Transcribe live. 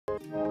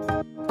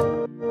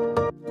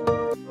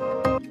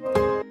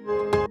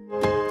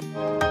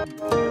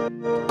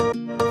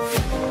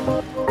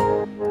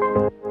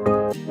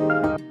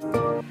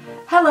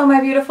Hello my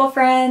beautiful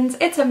friends,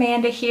 it's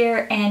Amanda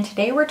here, and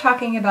today we're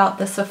talking about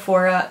the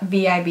Sephora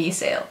VIB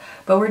sale,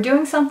 but we're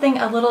doing something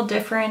a little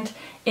different.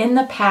 In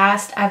the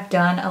past, I've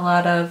done a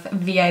lot of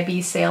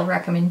VIB sale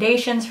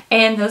recommendations,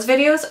 and those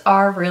videos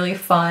are really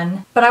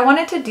fun, but I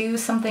wanted to do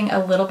something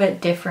a little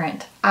bit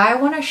different. I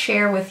want to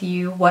share with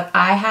you what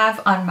I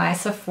have on my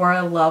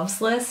Sephora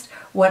loves list,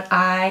 what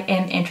I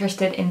am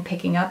interested in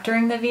picking up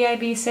during the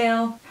VIB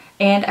sale,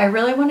 and I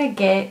really want to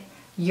get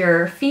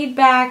your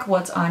feedback,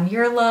 what's on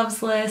your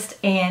loves list,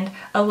 and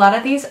a lot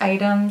of these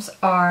items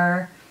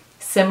are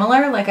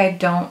similar. Like, I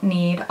don't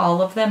need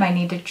all of them. I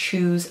need to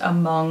choose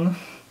among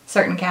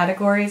certain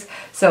categories.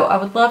 So I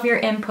would love your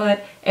input.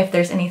 If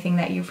there's anything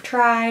that you've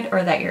tried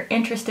or that you're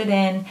interested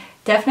in,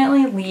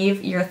 definitely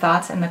leave your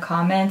thoughts in the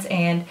comments,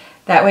 and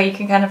that way you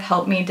can kind of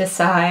help me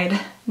decide,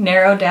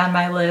 narrow down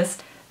my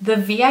list. The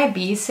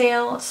VIB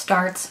sale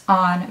starts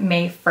on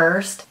May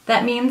 1st.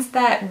 That means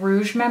that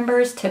Rouge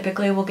members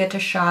typically will get to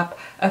shop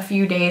a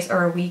few days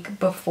or a week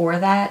before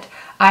that.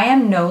 I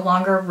am no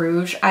longer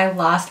Rouge. I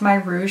lost my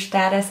Rouge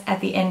status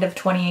at the end of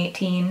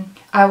 2018.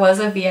 I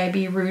was a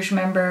VIB Rouge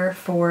member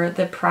for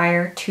the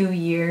prior 2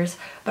 years,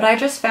 but I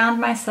just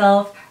found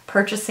myself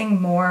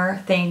purchasing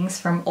more things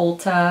from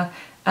Ulta.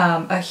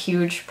 A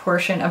huge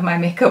portion of my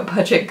makeup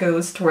budget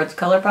goes towards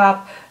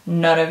ColourPop.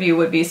 None of you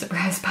would be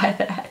surprised by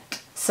that.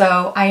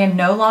 So I am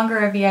no longer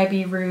a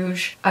VIB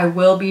Rouge. I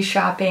will be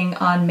shopping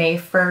on May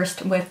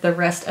 1st with the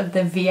rest of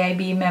the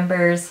VIB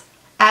members.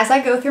 As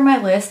I go through my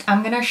list,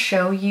 I'm going to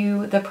show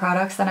you the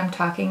products that I'm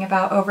talking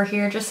about over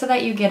here just so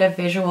that you get a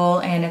visual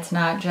and it's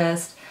not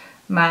just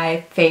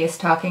my face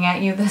talking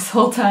at you this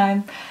whole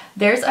time.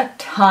 There's a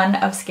ton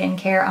of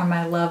skincare on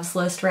my loves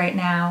list right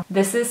now.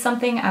 This is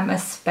something I'm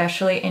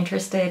especially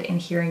interested in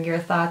hearing your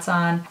thoughts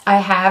on. I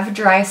have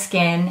dry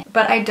skin,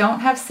 but I don't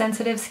have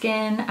sensitive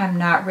skin. I'm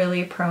not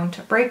really prone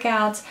to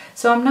breakouts,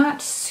 so I'm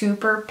not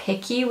super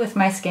picky with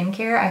my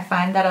skincare. I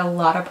find that a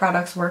lot of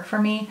products work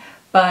for me,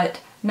 but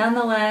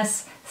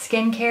nonetheless,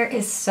 skincare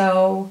is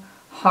so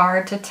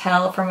hard to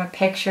tell from a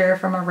picture,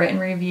 from a written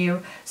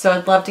review, so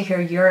I'd love to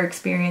hear your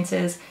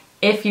experiences.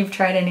 If you've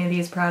tried any of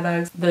these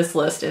products, this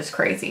list is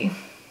crazy.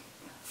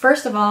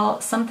 First of all,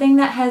 something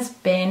that has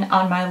been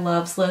on my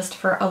loves list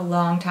for a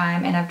long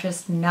time and I've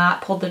just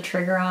not pulled the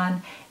trigger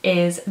on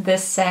is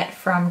this set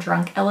from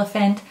Drunk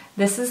Elephant.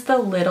 This is the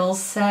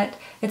Littles set.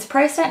 It's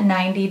priced at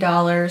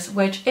 $90,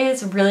 which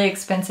is really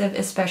expensive,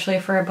 especially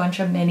for a bunch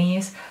of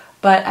minis.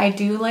 But I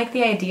do like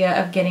the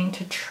idea of getting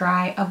to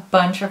try a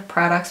bunch of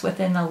products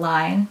within the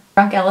line.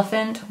 Drunk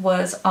Elephant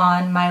was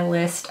on my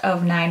list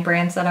of 9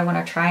 brands that I want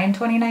to try in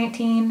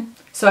 2019.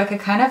 So I could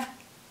kind of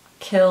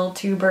kill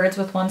 2 birds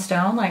with 1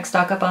 stone, like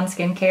stock up on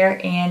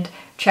skincare and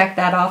check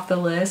that off the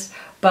list.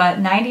 But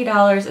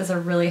 $90 is a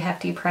really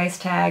hefty price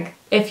tag.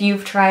 If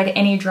you've tried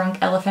any Drunk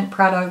Elephant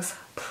products,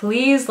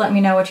 please let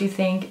me know what you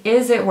think.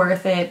 Is it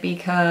worth it?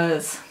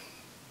 Because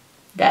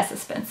that's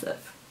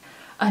expensive.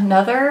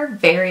 Another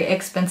very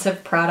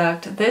expensive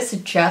product, this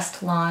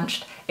just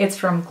launched. It's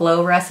from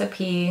Glow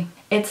Recipe.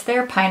 It's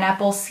their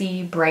Pineapple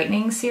C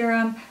Brightening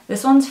Serum.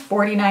 This one's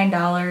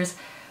 $49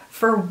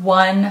 for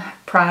one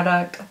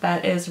product.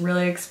 That is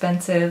really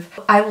expensive.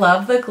 I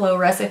love the Glow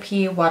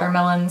Recipe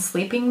Watermelon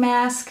Sleeping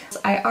Mask.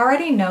 I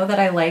already know that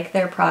I like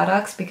their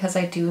products because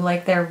I do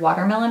like their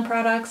watermelon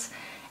products.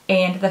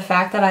 And the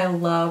fact that I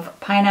love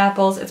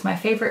pineapples, it's my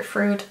favorite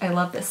fruit. I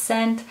love the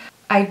scent.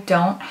 I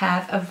don't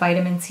have a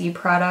vitamin C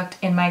product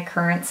in my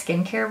current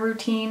skincare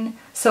routine,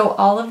 so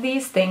all of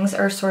these things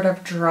are sort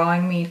of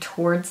drawing me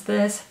towards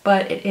this,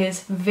 but it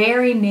is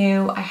very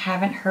new. I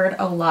haven't heard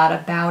a lot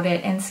about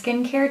it, and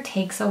skincare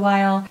takes a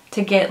while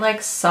to get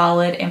like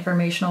solid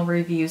informational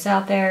reviews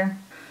out there.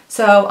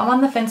 So I'm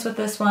on the fence with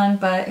this one,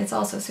 but it's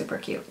also super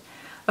cute.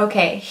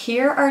 Okay,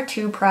 here are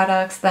 2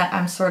 products that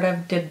I'm sort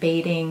of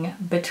debating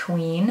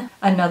between.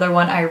 Another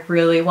one I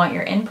really want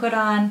your input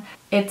on.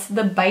 It's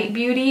the Bite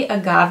Beauty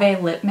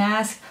Agave Lip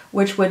Mask,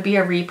 which would be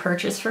a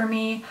repurchase for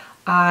me.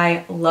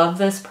 I love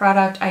this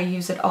product. I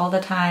use it all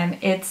the time.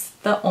 It's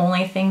the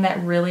only thing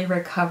that really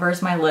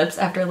recovers my lips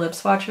after lip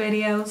swatch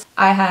videos.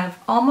 I have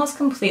almost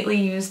completely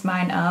used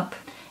mine up,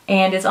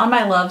 and it's on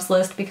my loves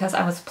list because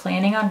I was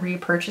planning on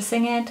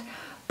repurchasing it.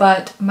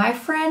 But my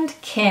friend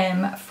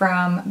Kim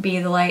from Be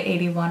The Light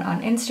 81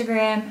 on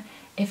Instagram,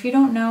 if you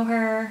don't know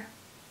her,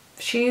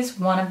 she's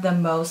one of the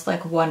most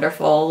like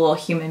wonderful little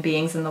human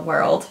beings in the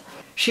world.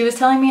 She was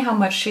telling me how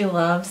much she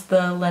loves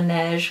the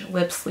Laneige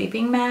Lip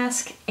Sleeping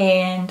Mask,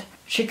 and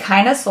she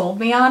kind of sold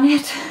me on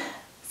it.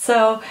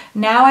 So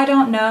now I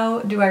don't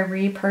know, do I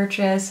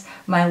repurchase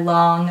my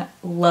long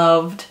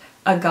loved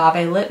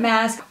agave lip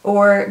mask,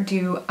 or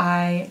do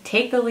I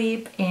take the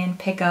leap and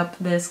pick up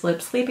this lip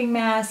sleeping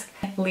mask?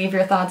 Leave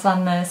your thoughts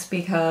on this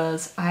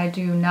because I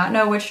do not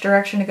know which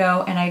direction to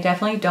go, and I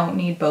definitely don't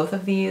need both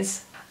of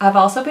these. I've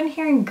also been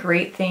hearing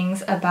great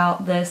things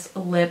about this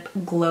lip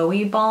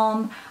glowy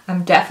balm.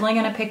 I'm definitely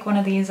gonna pick one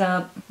of these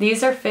up.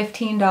 These are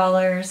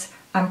 $15.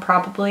 I'm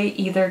probably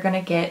either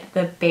gonna get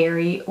the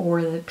berry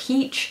or the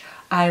peach.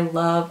 I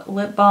love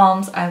lip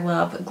balms. I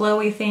love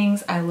glowy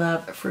things. I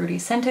love fruity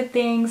scented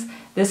things.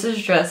 This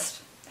is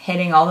just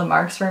hitting all the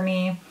marks for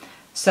me.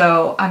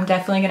 So I'm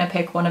definitely gonna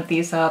pick one of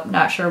these up.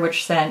 Not sure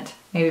which scent,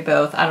 maybe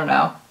both, I don't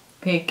know.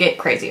 We get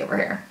crazy over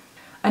here.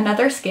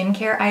 Another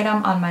skincare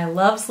item on my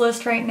loves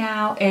list right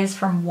now is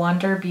from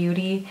Wonder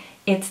Beauty.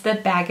 It's the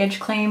Baggage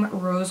Claim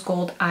Rose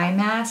Gold Eye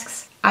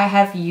Masks. I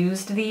have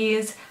used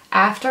these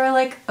after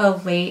like a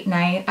late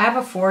night. I have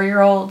a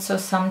 4-year-old, so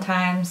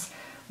sometimes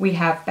we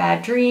have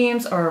bad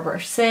dreams or we're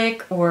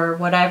sick or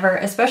whatever,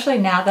 especially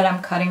now that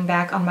I'm cutting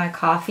back on my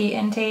coffee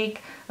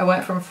intake. I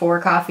went from 4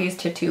 coffees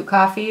to 2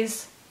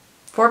 coffees.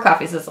 4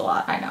 coffees is a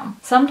lot, I know.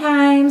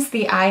 Sometimes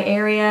the eye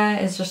area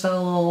is just a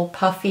little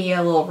puffy,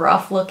 a little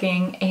rough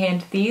looking,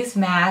 and these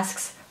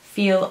masks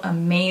feel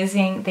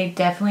amazing. They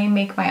definitely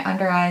make my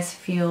under eyes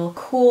feel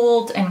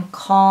cooled and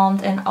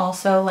calmed and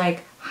also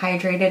like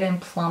hydrated and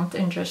plumped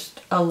and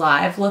just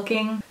alive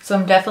looking. So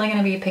I'm definitely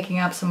going to be picking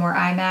up some more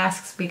eye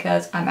masks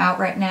because I'm out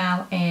right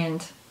now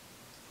and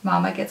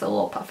mama gets a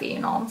little puffy, you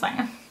know what I'm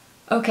saying?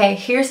 Okay,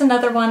 here's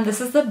another one. This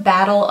is the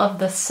battle of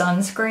the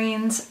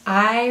sunscreens.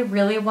 I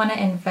really want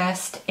to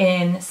invest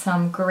in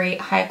some great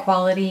high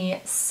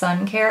quality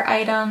sun care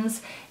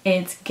items.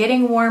 It's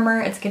getting warmer,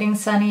 it's getting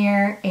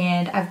sunnier,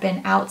 and I've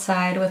been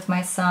outside with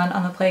my son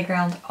on the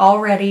playground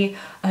already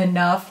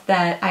enough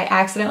that I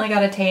accidentally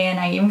got a tan.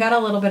 I even got a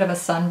little bit of a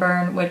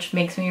sunburn, which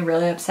makes me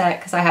really upset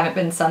because I haven't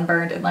been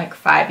sunburned in like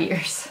 5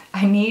 years.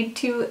 I need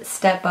to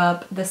step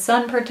up the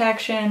sun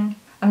protection.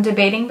 I'm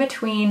debating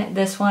between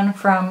this one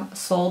from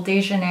Sol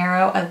de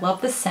Janeiro. I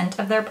love the scent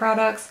of their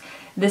products.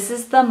 This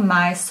is the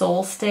My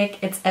Soul Stick.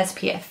 It's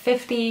SPF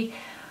 50.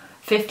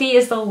 50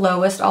 is the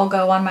lowest I'll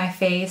go on my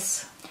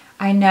face.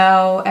 I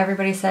know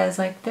everybody says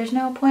like there's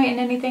no point in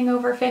anything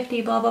over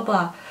 50, blah, blah,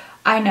 blah.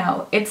 I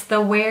know, it's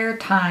the wear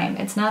time.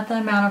 It's not the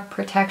amount of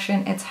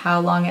protection, it's how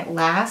long it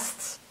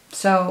lasts.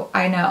 So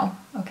I know,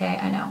 okay,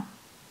 I know.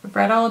 I've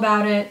read all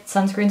about it.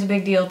 Sunscreen's a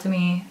big deal to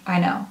me, I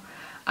know.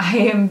 I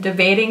am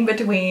debating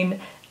between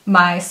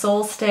My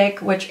Soul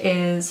Stick, which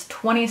is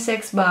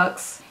 26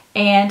 bucks,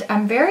 and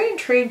I'm very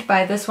intrigued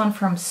by this one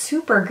from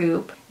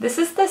Supergoop. This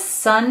is the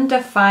Sun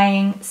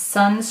Defying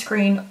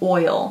Sunscreen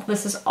Oil.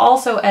 This is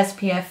also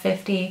SPF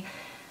 50.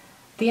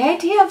 The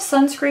idea of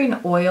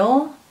sunscreen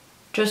oil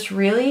just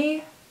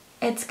really,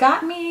 it's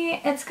got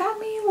me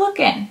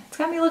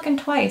looking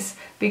twice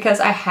because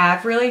I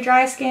have really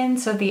dry skin,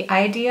 so the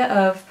idea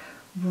of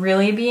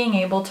really being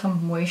able to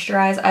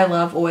moisturize. I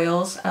love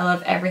oils. I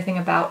love everything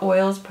about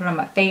oils. Put it on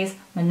my face,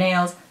 my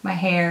nails, my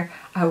hair.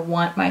 I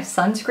want my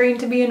sunscreen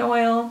to be an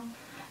oil.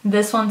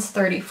 This one's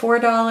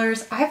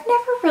 $34. I've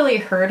never really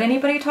heard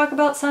anybody talk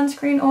about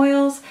sunscreen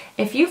oils.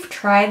 If you've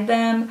tried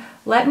them,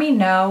 let me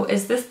know.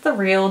 Is this the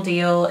real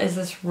deal? Is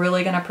this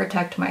really going to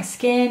protect my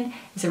skin?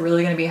 Is it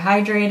really going to be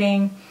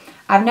hydrating?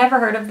 I've never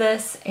heard of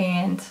this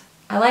and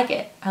I like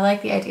it. I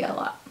like the idea a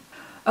lot.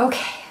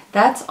 Okay.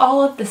 That's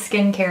all of the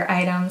skincare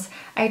items.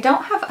 I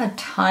don't have a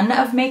ton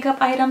of makeup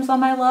items on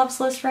my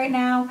loves list right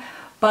now,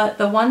 but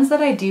the ones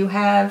that I do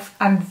have,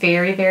 I'm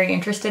very, very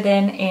interested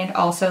in, and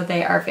also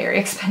they are very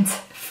expensive.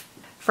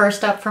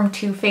 First up from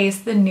Too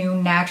Faced, the new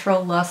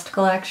Natural Lust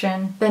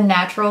collection. The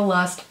Natural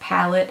Lust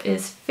palette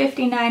is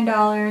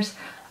 $59.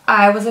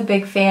 I was a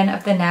big fan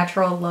of the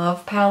Natural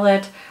Love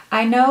palette.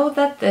 I know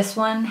that this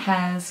one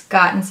has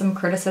gotten some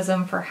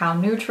criticism for how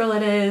neutral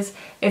it is.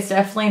 It's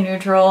definitely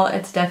neutral.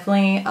 It's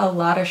definitely a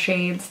lot of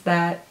shades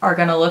that are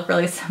gonna look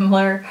really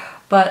similar,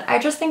 but I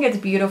just think it's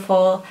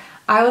beautiful.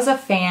 I was a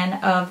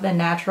fan of the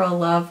Natural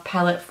Love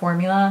palette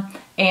formula,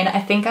 and I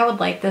think I would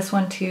like this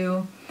one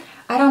too.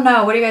 I don't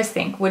know, what do you guys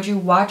think? Would you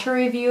watch a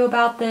review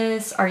about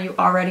this? Are you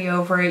already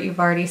over it? You've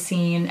already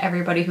seen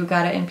everybody who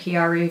got it in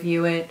PR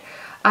review it.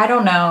 I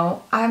don't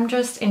know. I'm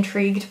just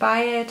intrigued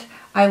by it.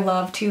 I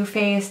love Too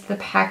Faced. The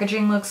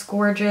packaging looks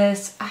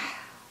gorgeous.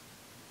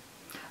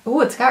 Ooh,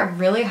 it's got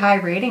really high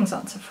ratings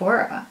on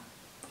Sephora.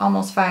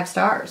 Almost 5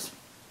 stars.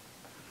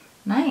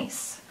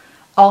 Nice.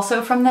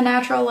 Also from the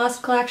Natural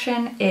Lust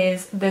collection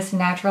is this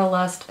Natural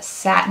Lust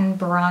Satin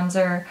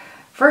Bronzer.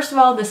 First of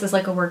all, this is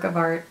like a work of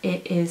art.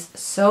 It is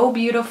so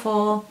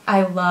beautiful.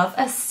 I love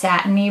a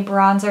satiny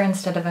bronzer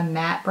instead of a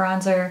matte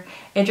bronzer.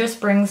 It just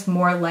brings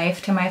more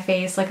life to my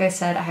face. Like I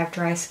said, I have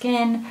dry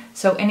skin,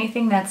 so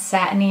anything that's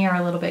satiny or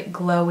a little bit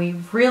glowy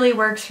really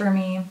works for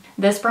me.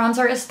 This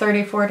bronzer is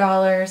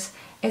 $34.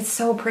 It's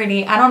so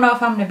pretty. I don't know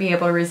if I'm gonna be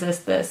able to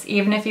resist this.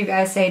 Even if you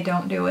guys say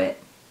don't do it,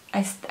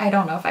 I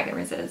don't know if I can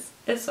resist.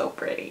 It's so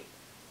pretty.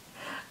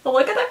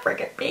 Look at that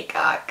freaking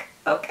peacock,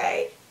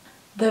 okay?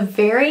 The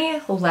very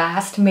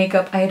last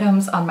makeup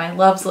items on my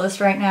loves list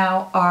right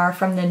now are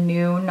from the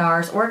new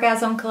NARS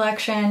Orgasm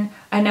collection.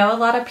 I know a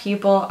lot of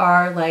people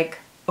are like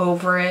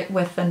over it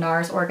with the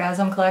NARS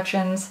Orgasm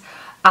collections.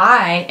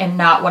 I am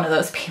not one of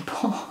those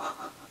people.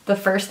 The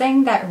first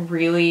thing that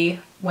really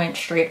went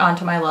straight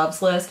onto my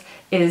loves list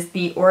is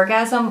the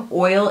Orgasm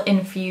Oil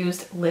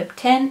Infused Lip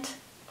Tint.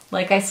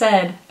 Like I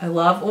said, I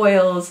love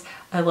oils.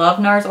 I love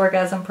NARS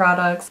Orgasm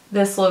products.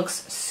 This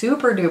looks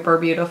super duper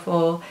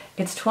beautiful.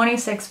 It's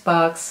 26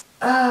 bucks.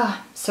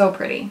 So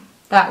pretty.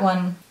 That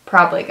one,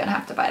 probably gonna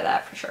have to buy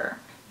that for sure.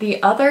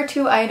 The other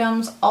two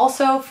items,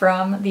 also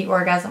from the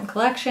Orgasm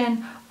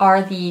collection,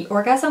 are the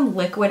Orgasm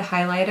Liquid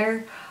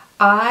Highlighter.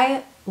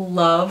 I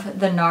love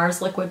the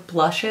NARS liquid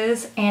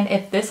blushes, and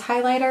if this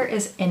highlighter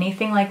is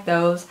anything like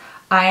those,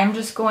 I am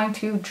just going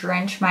to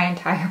drench my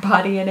entire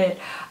body in it.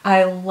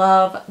 I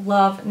love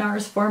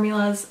NARS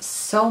formulas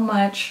so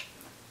much.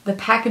 The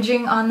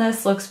packaging on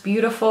this looks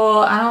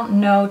beautiful. I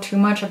don't know too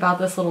much about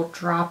this little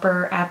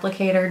dropper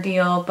applicator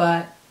deal,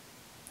 but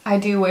I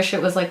do wish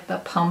it was like the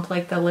pump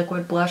like the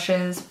liquid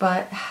blushes,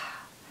 but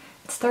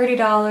it's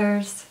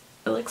 $30.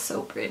 It looks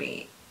so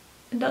pretty,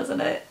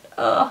 doesn't it?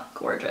 Oh,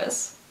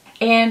 gorgeous.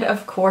 And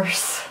of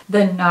course,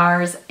 the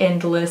NARS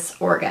Endless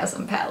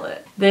Orgasm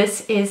Palette.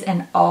 This is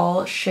an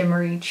all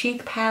shimmery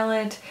cheek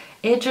palette.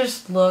 It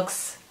just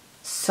looks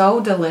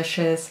so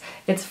delicious.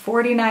 It's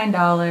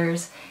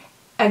 $49.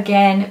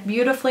 Again,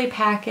 beautifully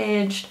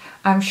packaged.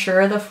 I'm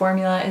sure the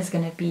formula is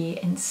gonna be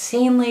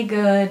insanely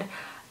good.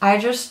 I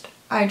just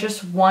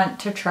want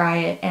to try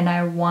it, and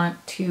I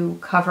want to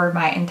cover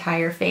my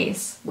entire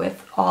face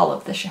with all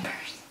of the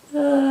shimmers.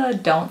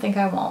 Don't think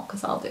I won't,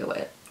 because I'll do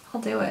it. I'll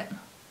do it.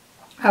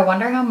 I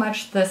wonder how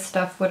much this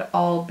stuff would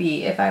all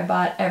be if I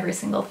bought every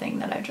single thing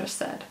that I just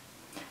said.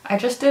 I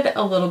just did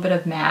a little bit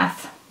of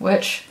math,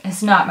 which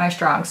is not my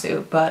strong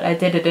suit, but I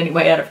did it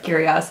anyway out of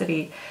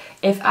curiosity.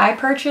 If I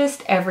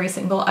purchased every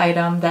single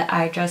item that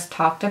I just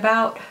talked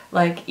about,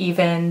 like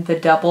even the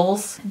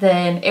doubles,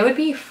 then it would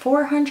be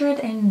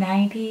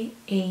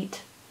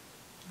 498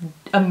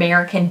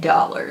 American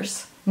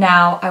dollars.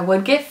 Now, I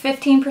would get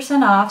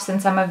 15% off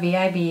since I'm a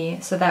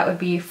VIB, so that would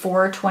be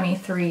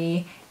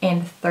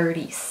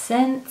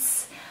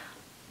 $423.30.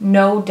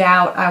 No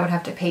doubt I would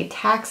have to pay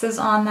taxes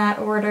on that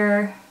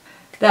order.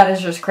 That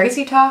is just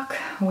crazy talk.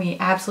 We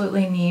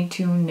absolutely need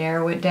to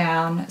narrow it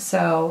down.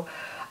 So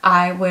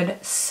I would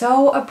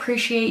so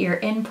appreciate your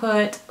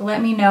input.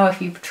 Let me know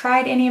if you've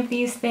tried any of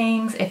these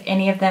things, if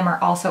any of them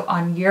are also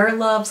on your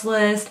loves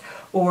list,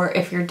 or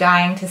if you're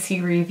dying to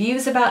see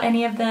reviews about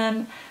any of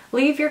them.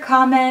 Leave your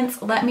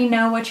comments, let me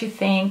know what you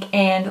think,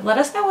 and let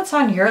us know what's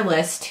on your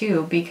list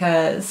too,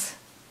 because,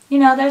 you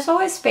know, there's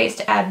always space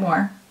to add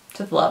more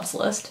to the loves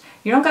list.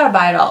 You don't gotta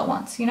buy it all at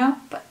once, you know,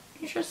 but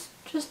you just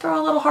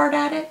throw a little heart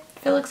at it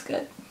if it looks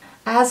good.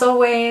 As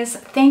always,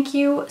 thank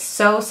you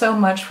so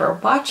much for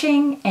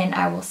watching, and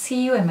I will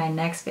see you in my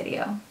next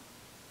video.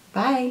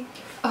 Bye.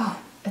 Oh,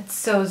 it's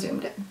so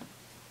zoomed in.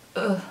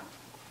 Ugh.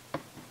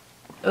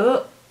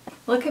 Ugh.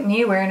 Look at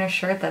me wearing a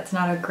shirt that's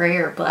not a gray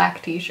or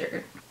black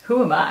t-shirt.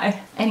 Who am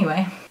I?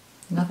 Anyway,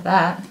 enough of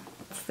that.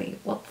 Let's see,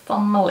 what's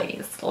on my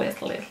list?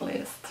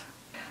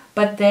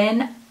 But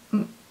then,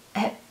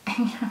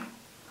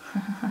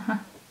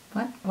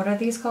 what are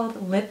these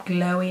called? Lip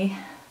glowy.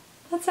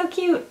 That's so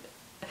cute.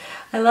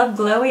 I love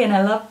glowy and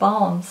I love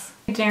balms.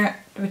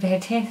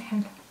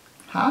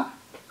 Huh?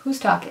 Who's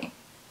talking?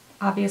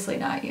 Obviously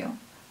not you.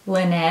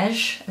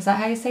 Laneige, is that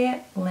how you say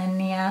it?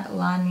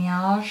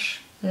 Laneige.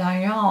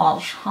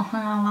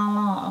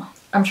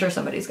 I'm sure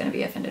somebody's gonna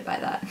be offended by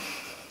that.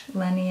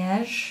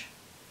 Laneige.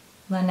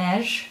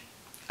 Laneige.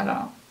 I don't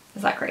know.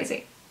 Is that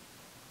crazy?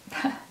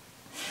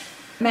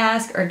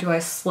 Mask, or do I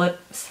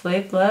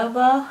sleep blah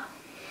blah?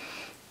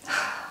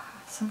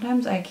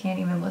 Sometimes I can't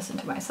even listen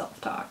to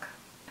myself talk.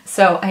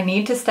 So I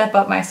need to step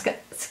up my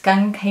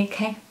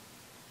skincare.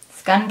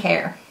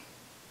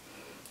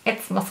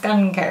 It's my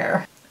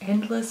skincare.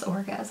 Endless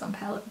Orgasm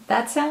Palette.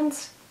 That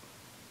sounds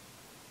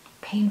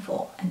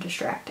painful and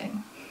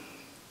distracting.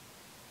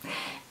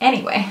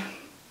 Anyway.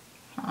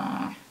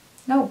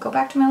 No, go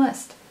back to my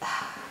list.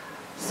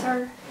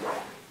 Sir.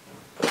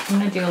 I'm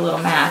gonna do a little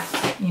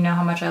math. You know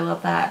how much I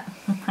love that.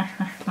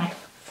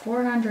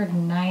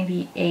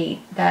 498.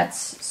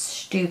 That's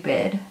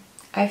stupid.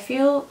 I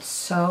feel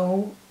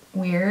so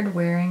weird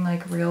wearing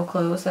like real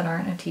clothes that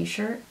aren't a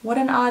t-shirt. What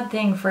an odd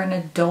thing for an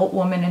adult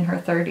woman in her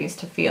 30s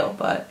to feel,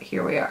 but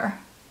here we are.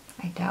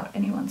 I doubt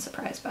anyone's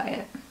surprised by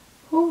it.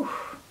 Whew.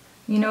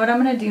 You know what I'm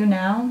gonna do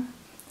now?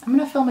 I'm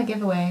gonna film a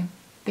giveaway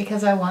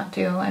because I want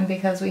to, and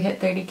because we hit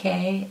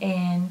 30K,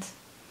 and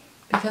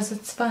because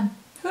it's fun.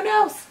 Who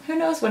knows? Who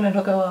knows when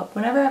it'll go up?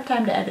 Whenever I have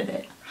time to edit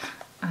it.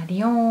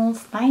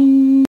 Adios.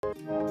 Bye.